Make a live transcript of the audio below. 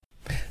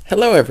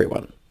Hello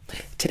everyone.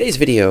 Today's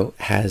video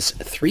has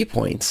 3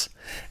 points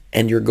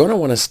and you're going to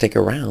want to stick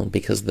around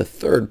because the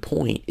third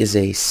point is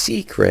a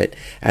secret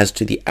as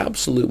to the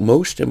absolute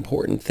most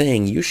important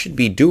thing you should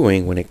be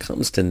doing when it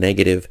comes to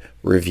negative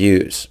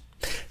reviews.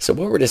 So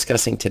what we're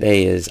discussing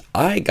today is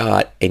I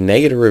got a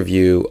negative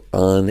review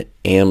on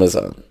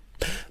Amazon.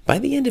 By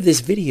the end of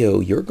this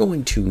video, you're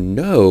going to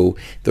know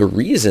the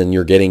reason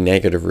you're getting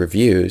negative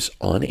reviews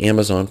on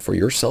Amazon for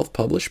your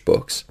self-published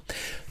books.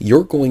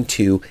 You're going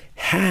to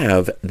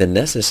have the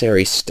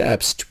necessary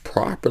steps to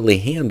properly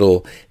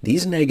handle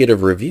these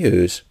negative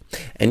reviews,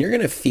 and you're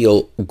going to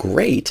feel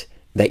great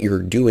that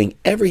you're doing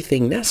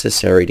everything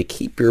necessary to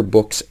keep your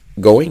books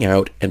going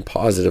out and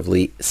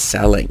positively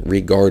selling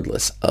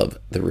regardless of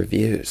the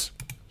reviews.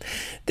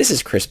 This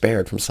is Chris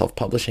Baird from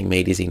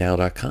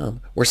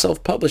selfpublishingmadeeasynow.com, where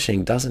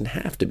self-publishing doesn't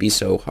have to be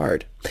so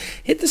hard.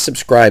 Hit the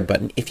subscribe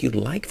button if you'd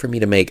like for me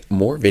to make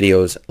more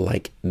videos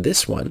like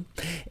this one,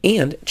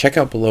 and check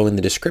out below in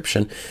the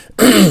description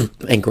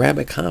and grab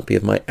a copy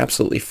of my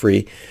absolutely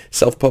free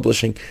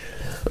self-publishing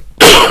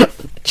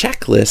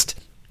checklist,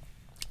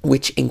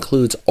 which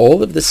includes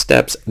all of the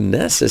steps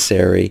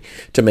necessary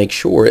to make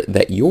sure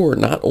that you're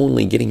not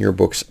only getting your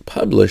books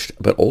published,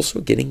 but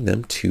also getting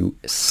them to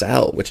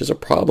sell, which is a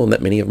problem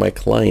that many of my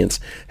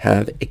clients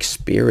have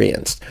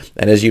experienced.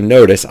 And as you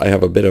notice, I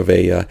have a bit of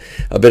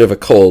a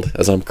cold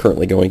as I'm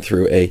currently going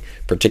through a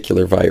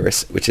particular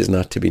virus, which is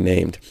not to be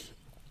named.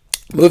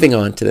 Moving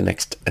on to the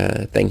next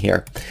thing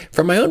here.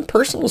 From my own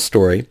personal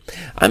story,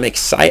 I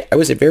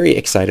was very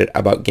excited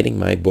about getting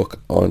my book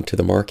onto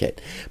the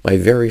market. My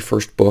very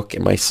first book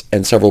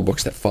and several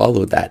books that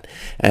followed that.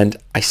 And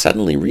I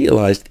suddenly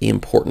realized the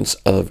importance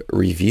of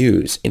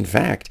reviews. In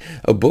fact,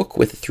 a book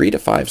with 3 to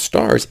 5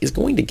 stars is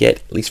going to get,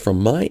 at least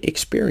from my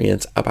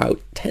experience,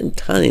 about 10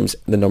 times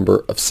the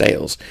number of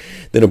sales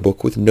than a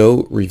book with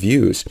no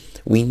reviews.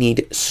 We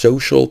need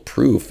social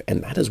proof,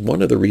 and that is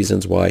one of the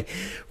reasons why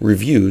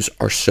reviews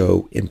are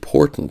so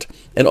important.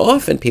 And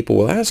often people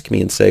will ask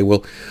me and say,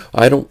 well,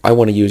 I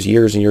want to use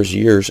years and years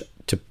and years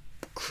to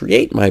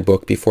create my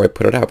book before I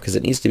put it out because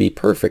it needs to be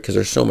perfect because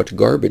there's so much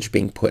garbage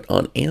being put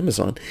on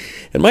Amazon.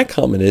 And my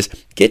comment is,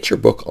 get your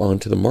book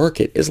onto the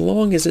market as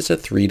long as it's a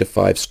 3 to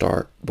 5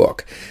 star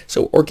book.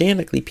 So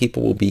organically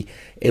people will be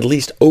at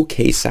least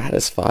okay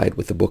satisfied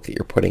with the book that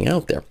you're putting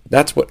out there.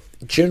 That's what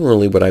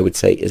I would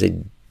say is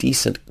a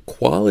decent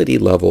quality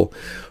level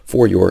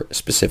for your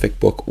specific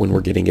book when we're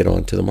getting it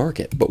onto the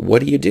market. But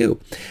what do?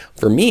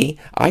 For me,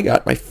 I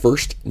got my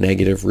first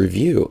negative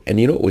review. And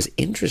you know what was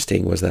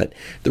interesting was that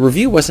the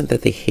review wasn't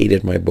that they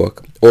hated my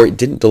book or it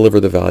didn't deliver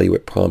the value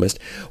it promised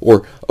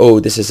or, oh,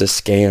 this is a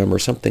scam or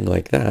something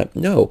like that.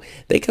 No,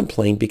 they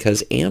complained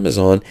because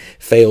Amazon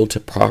failed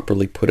to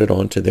properly put it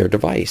onto their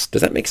device.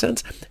 Does that make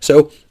sense?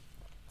 So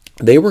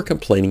they were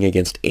complaining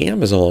against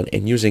Amazon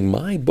and using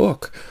my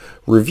book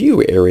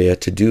review area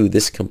to do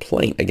this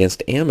complaint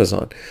against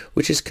Amazon,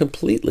 which is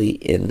completely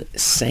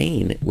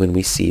insane when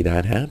we see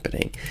that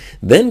happening.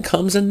 Then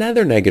comes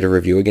another negative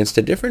review against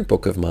a different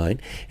book of mine,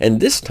 and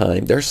this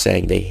time they're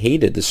saying they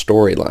hated the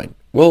storyline.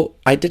 Well,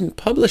 I didn't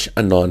publish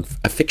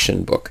a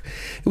fiction book.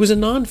 It was a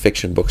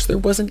non-fiction book, so there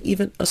wasn't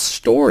even a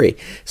story.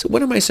 So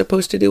what am I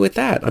supposed to do with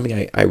that? I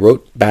mean, I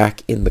wrote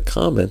back in the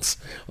comments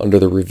under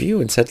the review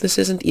and said, this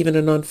isn't even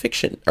a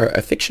non-fiction or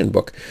a fiction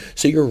book.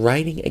 So you're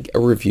writing a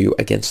review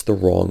against the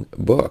wrong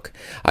book.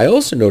 I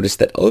also noticed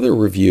that other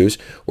reviews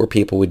where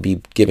people would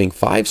be giving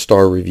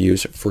 5-star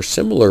reviews for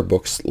similar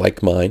books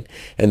like mine,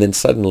 and then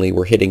suddenly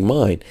were hitting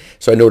mine.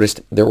 So I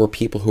noticed there were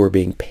people who were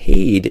being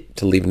paid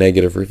to leave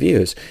negative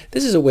reviews.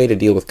 This is a way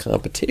to deal with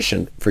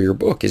competition for your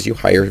book is you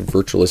hire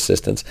virtual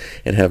assistants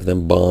and have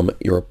them bomb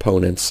your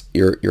opponents,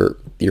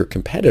 your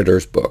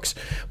competitors' books,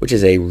 which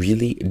is a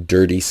really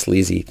dirty,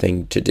 sleazy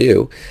thing to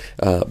do.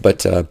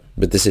 But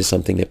this is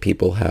something that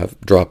people have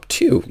dropped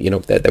too. You know,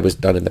 that was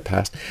done in the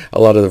past.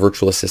 A lot of the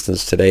virtual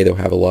assistants today, they'll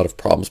have a lot of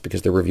problems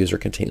because their reviews are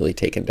continually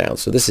taken down.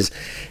 So this is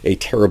a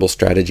terrible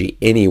strategy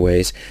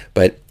anyways.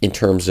 But in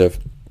terms of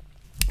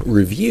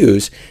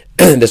reviews,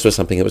 this was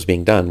something that was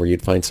being done where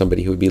you'd find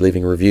somebody who would be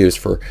leaving reviews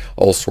for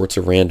all sorts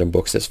of random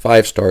books as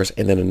 5 stars,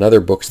 and then another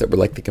books that were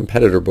like the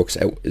competitor books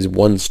as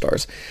 1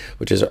 stars,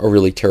 which is a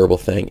really terrible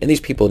thing. And these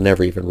people had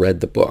never even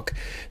read the book.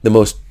 The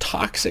most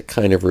toxic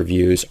kind of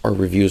reviews are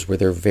reviews where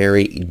they're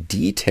very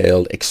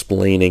detailed,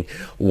 explaining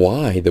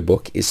why the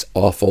book is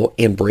awful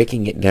and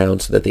breaking it down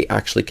so that they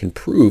actually can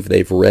prove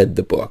they've read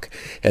the book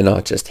and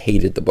not just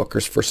hated the book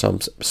or for some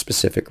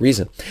specific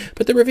reason.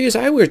 But the reviews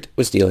I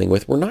was dealing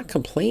with were not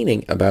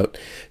complaining about,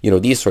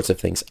 these sorts of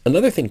things.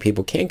 Another thing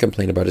people can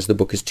complain about is the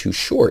book is too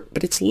short,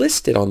 but it's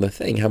listed on the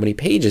thing how many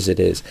pages it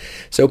is.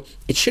 So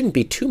it shouldn't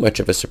be too much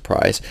of a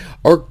surprise.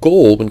 Our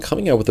goal when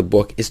coming out with a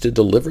book is to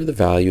deliver the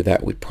value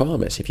that we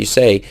promise. If you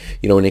say,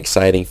 an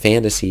exciting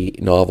fantasy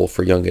novel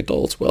for young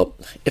adults, well,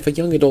 if a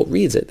young adult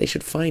reads it, they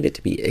should find it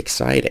to be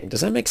exciting.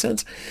 Does that make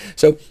sense?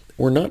 So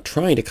we're not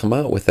trying to come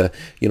out with the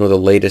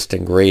latest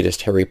and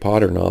greatest Harry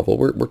Potter novel.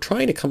 We're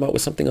trying to come out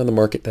with something on the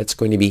market that's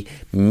going to be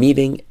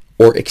meeting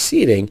or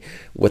exceeding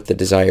what the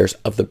desires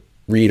of the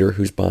reader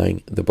who's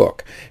buying the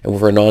book. And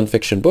for a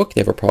nonfiction book,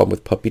 they have a problem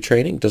with puppy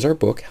training. Does our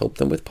book help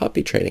them with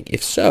puppy training?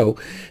 If so,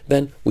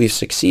 then we've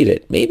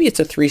succeeded. Maybe it's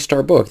a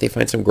 3-star book. They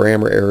find some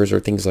grammar errors or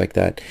things like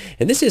that.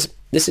 And this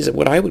is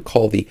what I would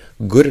call the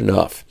good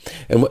enough.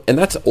 And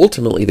that's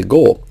ultimately the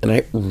goal. And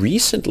I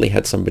recently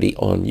had somebody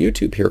on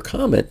YouTube here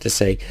comment to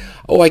say,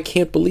 oh, I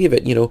can't believe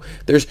it.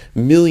 There's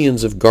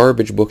millions of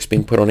garbage books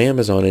being put on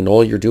Amazon and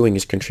all you're doing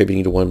is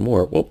contributing to one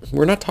more. Well,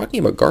 we're not talking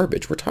about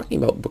garbage. We're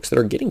talking about books that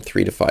are getting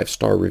 3 to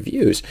 5-star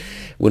reviews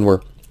when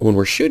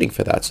we're shooting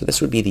for that. So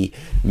this would be the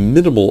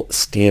minimal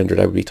standard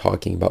I would be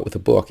talking about with a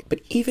book. But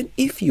even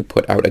if you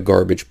put out a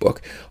garbage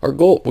book, our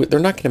goal, they're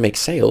not going to make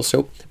sales.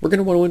 So we're going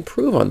to want to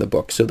improve on the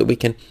book so that we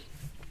can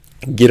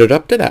get it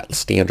up to that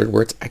standard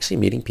where it's actually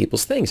meeting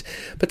people's things.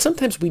 But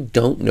sometimes we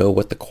don't know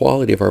what the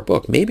quality of our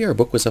book. Maybe our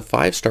book was a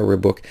 5-star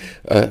book,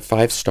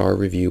 5-star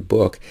review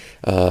book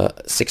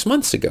 6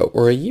 months ago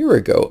or a year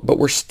ago, but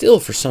we're still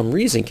for some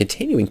reason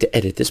continuing to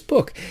edit this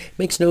book. It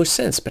makes no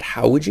sense. But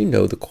how would you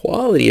know the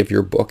quality of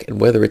your book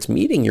and whether it's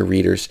meeting your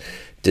readers'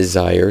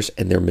 desires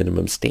and their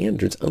minimum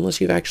standards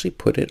unless you've actually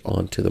put it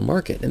onto the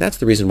market? And that's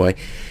the reason why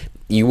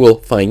you will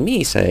find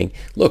me saying,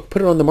 look,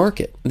 put it on the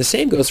market. And the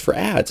same goes for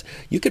ads.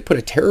 You could put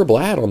a terrible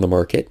ad on the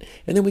market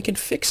and then we can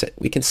fix it.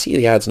 We can see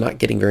the ad's not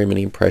getting very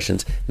many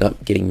impressions,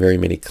 not getting very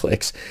many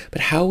clicks. But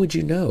how would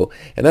you know?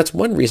 And that's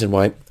one reason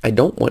why I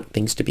don't want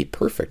things to be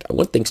perfect. I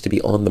want things to be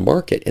on the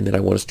market and then I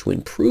want us to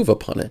improve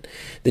upon it.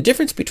 The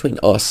difference between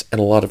us and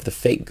a lot of the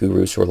fake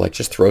gurus who are like,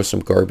 just throw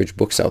some garbage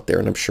books out there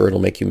and I'm sure it'll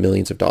make you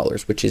millions of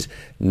dollars, which is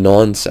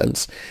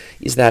nonsense,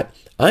 is that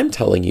I'm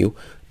telling you,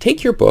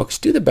 take your books,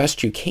 do the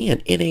best you can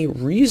in a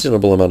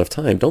reasonable amount of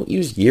time. Don't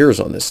use years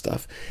on this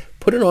stuff.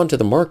 Put it onto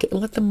the market and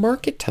let the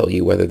market tell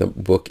you whether the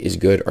book is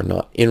good or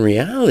not. In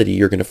reality,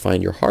 you're going to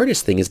find your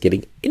hardest thing is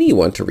getting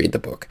anyone to read the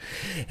book.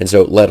 And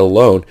so let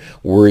alone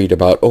worried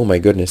about, oh my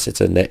goodness, it's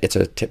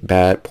a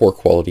bad, poor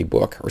quality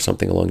book or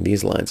something along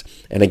these lines.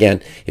 And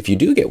again, if you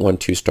do get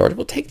 1-2 stars,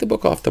 we'll take the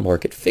book off the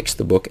market, fix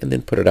the book, and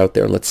then put it out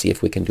there and let's see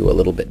if we can do a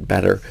little bit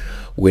better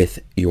with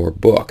your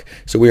book.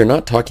 So we are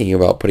not talking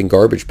about putting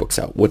garbage books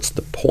out. What's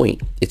the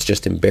point? It's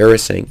just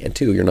embarrassing. And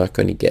 2, you're not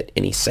going to get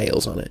any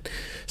sales on it.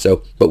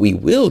 So, but we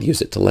will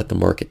use it to let the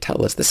market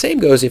tell us. The same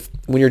goes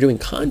when you're doing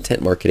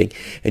content marketing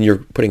and you're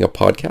putting a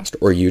podcast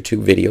or a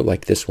YouTube video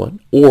like this one,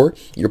 or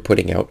you're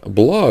putting out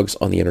blogs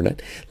on the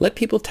internet. Let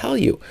people tell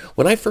you.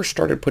 When I first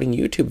started putting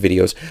YouTube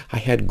videos, I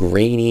had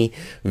grainy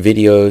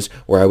videos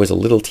where I was a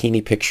little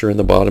teeny picture in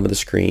the bottom of the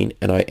screen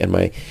and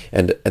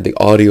the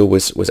audio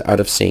was out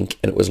of sync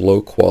and it was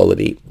low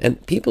quality.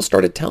 And people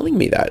started telling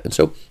me that. And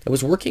so I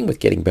was working with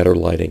getting better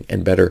lighting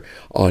and better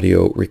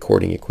audio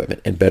recording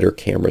equipment and better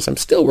cameras. I'm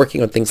still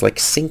working on things like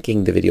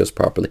syncing the videos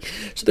properly.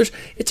 So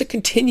it's a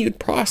continued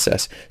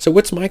process. So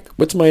what's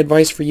my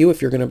advice for you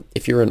if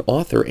you're an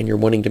author and you're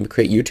wanting to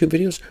create YouTube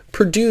videos?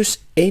 Produce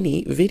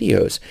any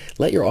videos.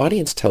 Let your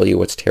audience tell you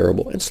what's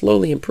terrible and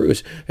slowly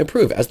improve.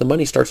 As the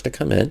money starts to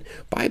come in,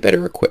 buy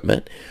better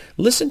equipment,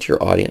 listen to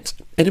your audience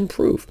and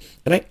improve.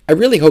 And I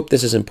really hope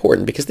this is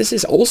important because this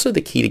is also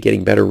the key to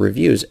getting better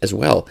reviews as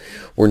well.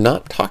 We're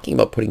not talking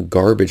about putting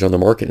garbage on the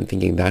market and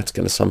thinking that's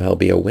going to somehow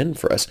be a win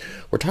for us.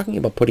 We're talking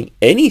about putting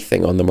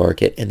anything on the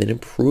market and then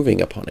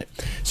improving upon it.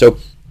 So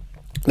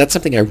that's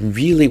something I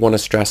really want to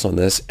stress on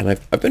this, and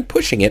I've been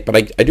pushing it, but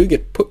I do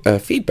get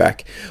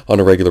feedback on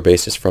a regular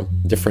basis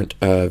from different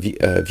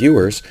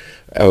viewers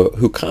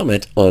who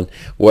comment on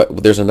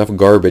there's enough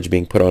garbage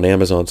being put on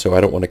Amazon, so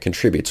I don't want to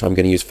contribute. So I'm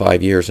going to use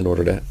 5 years in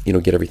order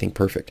to get everything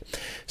perfect.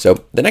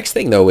 So the next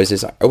thing though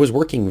is I was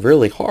working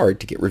really hard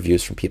to get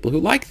reviews from people who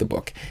like the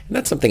book, and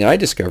that's something I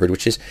discovered,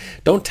 which is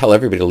don't tell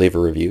everybody to leave a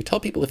review. Tell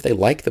people if they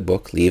like the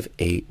book, leave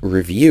a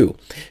review.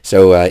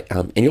 So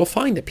and you'll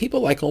find that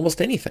people like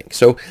almost anything.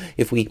 So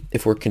if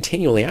we're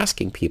continually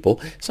asking people,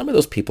 some of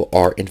those people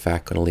are in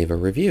fact going to leave a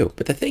review.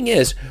 But the thing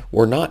is,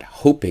 we're not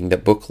hoping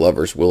that book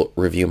lovers will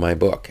review my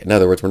book. In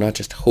other words, we're not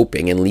just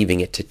hoping and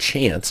leaving it to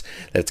chance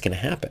that it's going to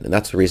happen. And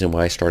that's the reason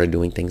why I started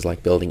doing things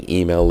like building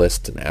email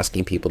lists and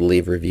asking people to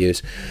leave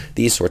reviews,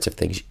 these sorts of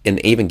things,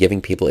 and even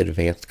giving people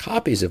advanced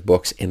copies of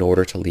books in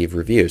order to leave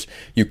reviews.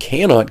 You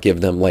cannot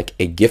give them like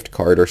a gift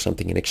card or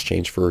something in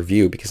exchange for a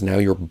review because now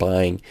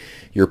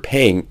you're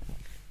paying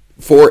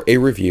for a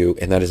review,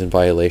 and that is in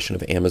violation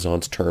of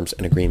Amazon's terms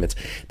and agreements.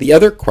 The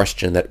other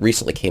question that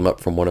recently came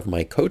up from one of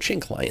my coaching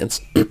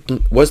clients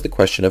was the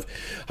question of,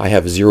 I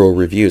have 0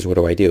 reviews, what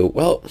do I do?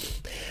 Well,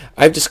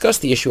 I've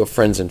discussed the issue of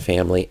friends and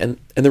family, and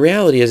the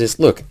reality is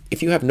look,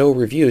 if you have no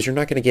reviews, you're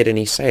not going to get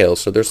any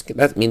sales, so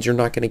that means you're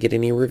not going to get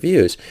any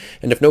reviews.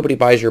 And if nobody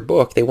buys your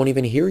book, they won't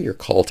even hear your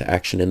call to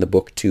action in the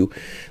book to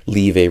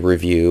leave a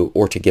review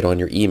or to get on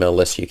your email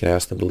list so you can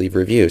ask them to leave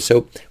reviews.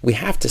 So we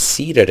have to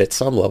seed it at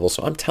some level.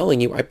 So I'm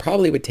telling you, I probably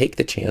probably would take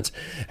the chance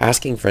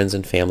asking friends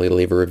and family to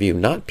leave a review,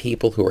 not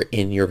people who are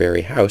in your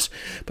very house.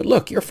 But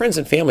look, your friends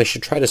and family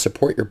should try to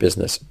support your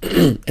business.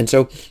 And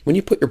so when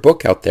you put your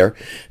book out there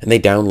and they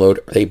download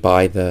or they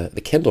buy the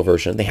Kindle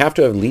version, they have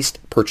to at least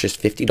purchase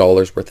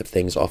 $50 worth of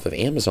things off of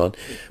Amazon.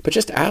 But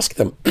just ask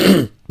them,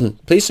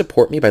 please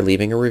support me by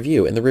leaving a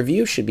review. And the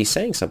review should be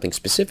saying something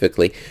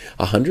specifically,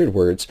 100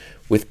 words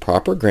with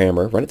proper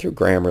grammar, run it through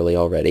Grammarly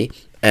already,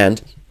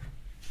 and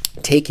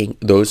taking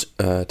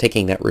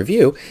that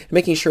review and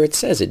making sure it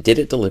says it. Did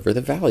it deliver the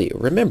value?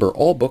 Remember,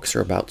 all books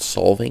are about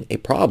solving a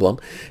problem,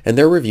 and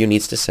their review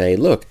needs to say,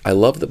 look, I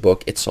love the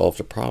book, it solved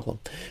a problem.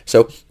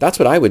 So that's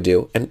what I would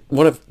do. And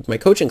one of my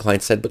coaching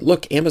clients said, but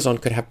look, Amazon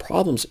could have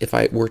problems if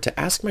I were to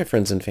ask my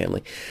friends and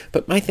family.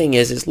 But my thing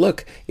is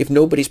look, if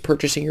nobody's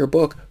purchasing your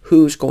book,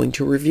 who's going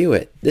to review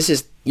it?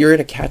 You're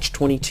in a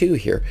catch-22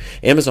 here.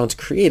 Amazon's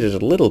created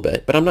a little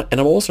bit, but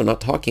I'm also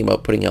not talking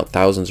about putting out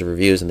thousands of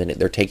reviews and then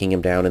they're taking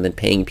them down and then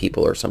paying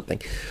people or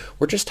something.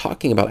 We're just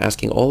talking about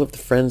asking all of the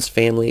friends,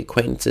 family,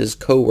 acquaintances,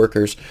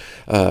 co-workers,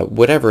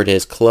 whatever it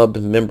is, club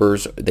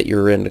members that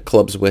you're in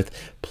clubs with,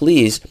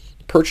 please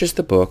purchase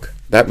the book.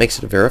 That makes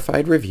it a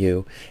verified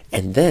review,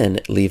 and then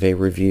leave a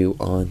review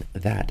on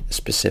that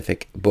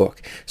specific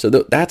book. So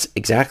that's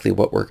exactly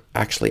what we're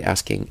actually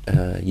asking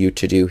you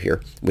to do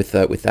here with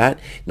that.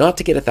 Not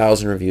to get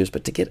 1,000 reviews,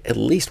 but to get at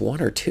least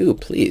 1 or 2,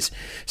 please.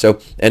 So,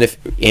 and if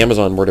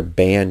Amazon were to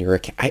ban your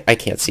account, I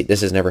can't see,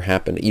 this has never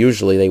happened.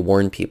 Usually they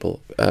warn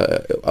people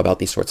about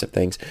these sorts of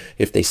things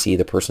if they see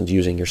the person's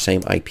using your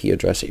same IP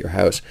address at your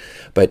house.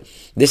 But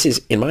this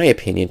is, in my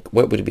opinion,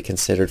 what would be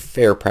considered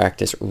fair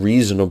practice,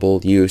 reasonable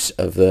use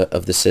of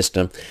the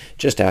system,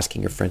 just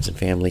asking your friends and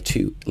family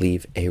to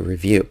leave a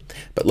review.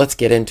 But let's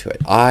get into it.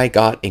 I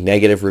got a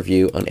negative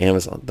review on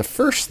Amazon. The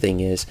first thing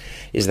is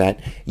that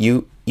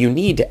you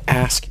need to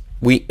ask.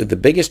 The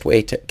biggest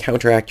way to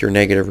counteract your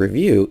negative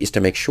review is to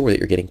make sure that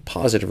you're getting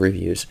positive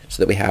reviews so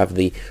that we have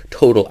the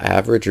total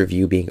average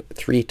review being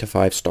 3 to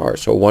 5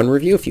 stars. So 1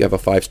 review, if you have a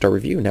 5-star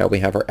review, now we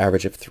have our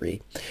average of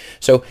 3.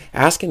 So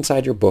ask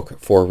inside your book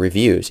for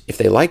reviews. If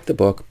they like the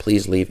book,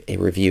 please leave a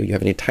review. You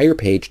have an entire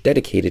page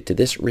dedicated to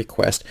this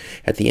request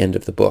at the end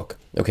of the book.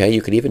 Okay,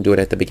 you could even do it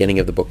at the beginning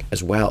of the book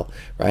as well,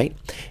 right?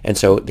 And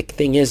so the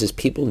thing is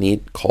people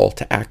need call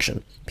to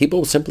action.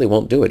 People simply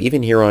won't do it.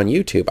 Even here on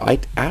YouTube, I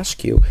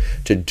ask you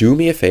to do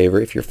me a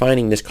favor. If you're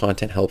finding this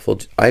content helpful,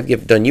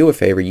 I've done you a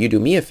favor, you do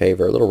me a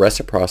favor, a little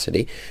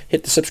reciprocity,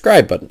 hit the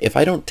subscribe button. If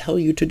I don't tell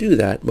you to do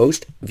that,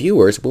 most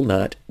viewers will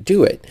not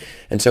do it.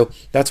 And so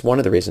that's one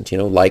of the reasons,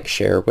 like,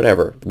 share,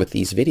 whatever, with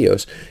these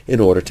videos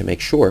in order to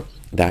make sure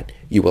that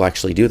you will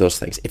actually do those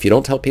things. If you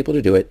don't tell people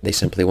to do it, they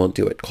simply won't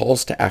do it.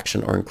 Calls to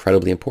action are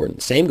incredibly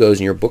important. Same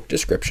goes in your book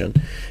description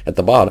at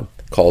the bottom.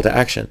 Call to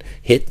action.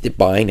 Hit the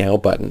buy now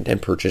button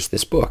and purchase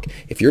this book.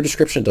 If your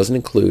description doesn't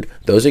include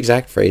those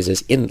exact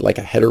phrases in like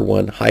a header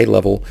 1 high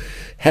level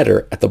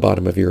header at the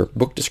bottom of your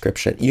book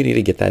description, you need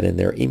to get that in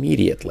there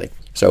immediately.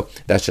 So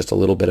that's just a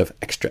little bit of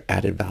extra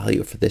added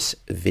value for this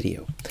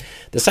video.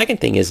 The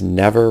second thing is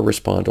never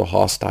respond to a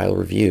hostile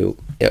review,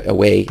 a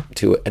way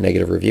to a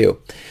negative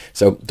review.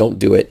 So don't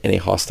do it in a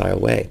hostile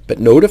way. But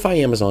notify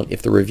Amazon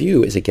if the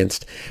review is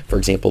against, for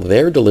example,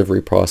 their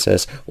delivery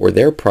process or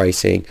their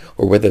pricing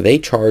or whether they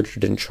charged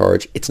or didn't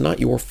charge. It's not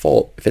your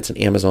fault if it's an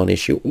Amazon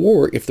issue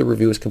or if the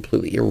review is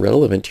completely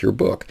irrelevant to your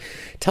book.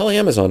 Tell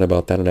Amazon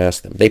about that and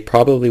ask them. They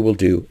probably will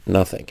do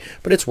nothing,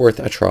 but it's worth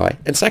a try.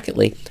 And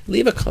secondly,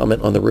 leave a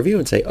comment on the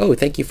review and say, oh,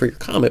 thank you for your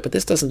comment, but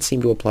this doesn't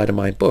seem to apply to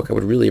my book. I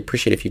would really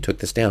appreciate if you took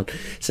this down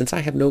since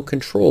I have no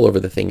control over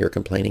the thing you're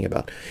complaining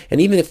about.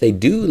 And even if they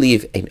do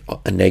leave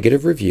a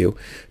negative review,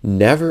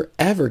 never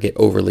ever get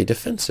overly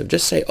defensive.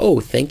 Just say, oh,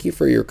 thank you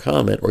for your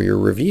comment or your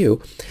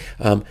review,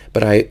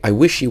 but I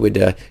wish you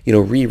would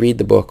reread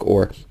the book,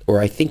 or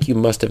I think you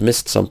must have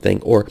missed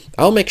something, or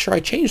I'll make sure I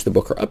change the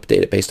book or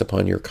update it based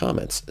upon your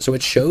comments. So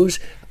it shows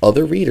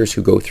other readers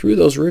who go through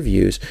those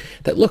reviews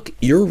that, look,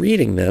 you're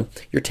reading them,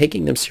 you're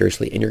taking them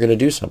seriously, and you're going to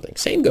do something.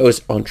 Same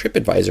goes on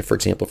TripAdvisor, for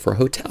example, for a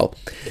hotel.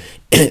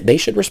 They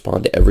should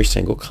respond to every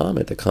single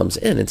comment that comes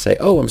in and say,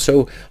 oh,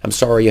 I'm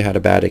sorry you had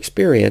a bad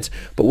experience,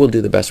 but we'll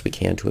do the best we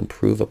can to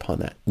improve upon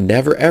that.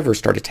 Never, ever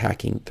start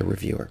attacking the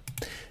reviewer.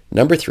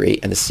 Number 3,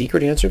 and the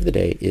secret answer of the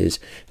day is,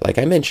 like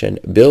I mentioned,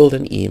 build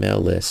an email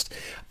list.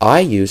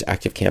 I use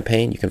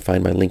ActiveCampaign. You can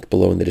find my link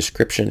below in the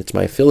description. It's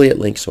my affiliate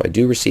link, so I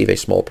do receive a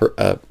small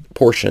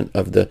portion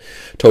of the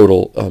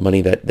total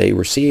money that they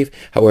receive.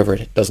 However,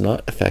 it does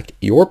not affect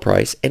your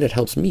price, and it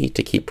helps me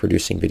to keep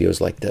producing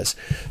videos like this.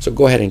 So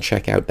go ahead and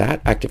check out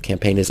that.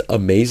 ActiveCampaign is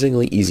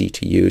amazingly easy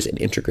to use and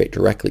integrate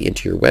directly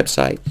into your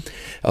website.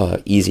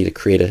 Easy to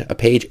create a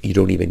page. You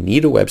don't even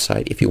need a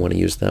website if you want to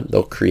use them.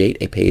 They'll create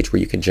a page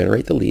where you can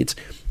generate the leads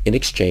in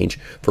exchange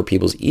for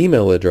people's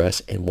email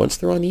address, and once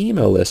they're on the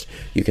email list,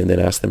 you can then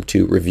ask them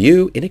to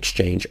review in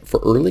exchange for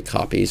early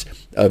copies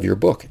of your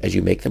book as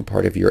you make them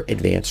part of your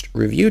advanced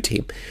review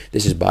team.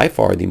 This is by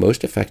far the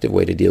most effective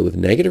way to deal with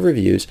negative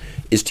reviews,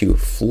 is to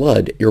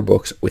flood your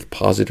books with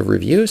positive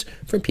reviews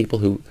from people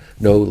who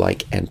know,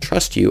 like, and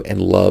trust you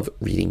and love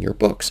reading your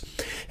books.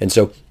 And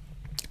so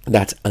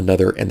That's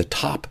another and the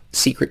top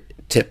secret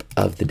tip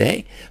of the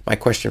day. My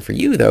question for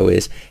you, though,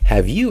 is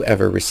have you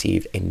ever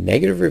received a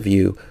negative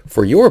review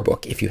for your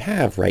book? If you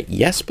have, write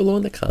yes below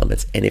in the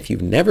comments. And if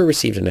you've never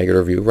received a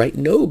negative review, write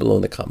no below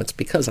in the comments,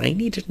 because I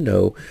need to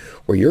know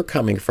where you're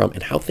coming from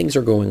and how things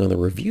are going on the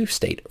review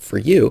state for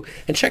you.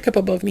 And check up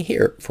above me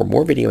here for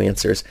more video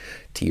answers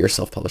to your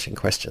self-publishing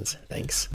questions. Thanks.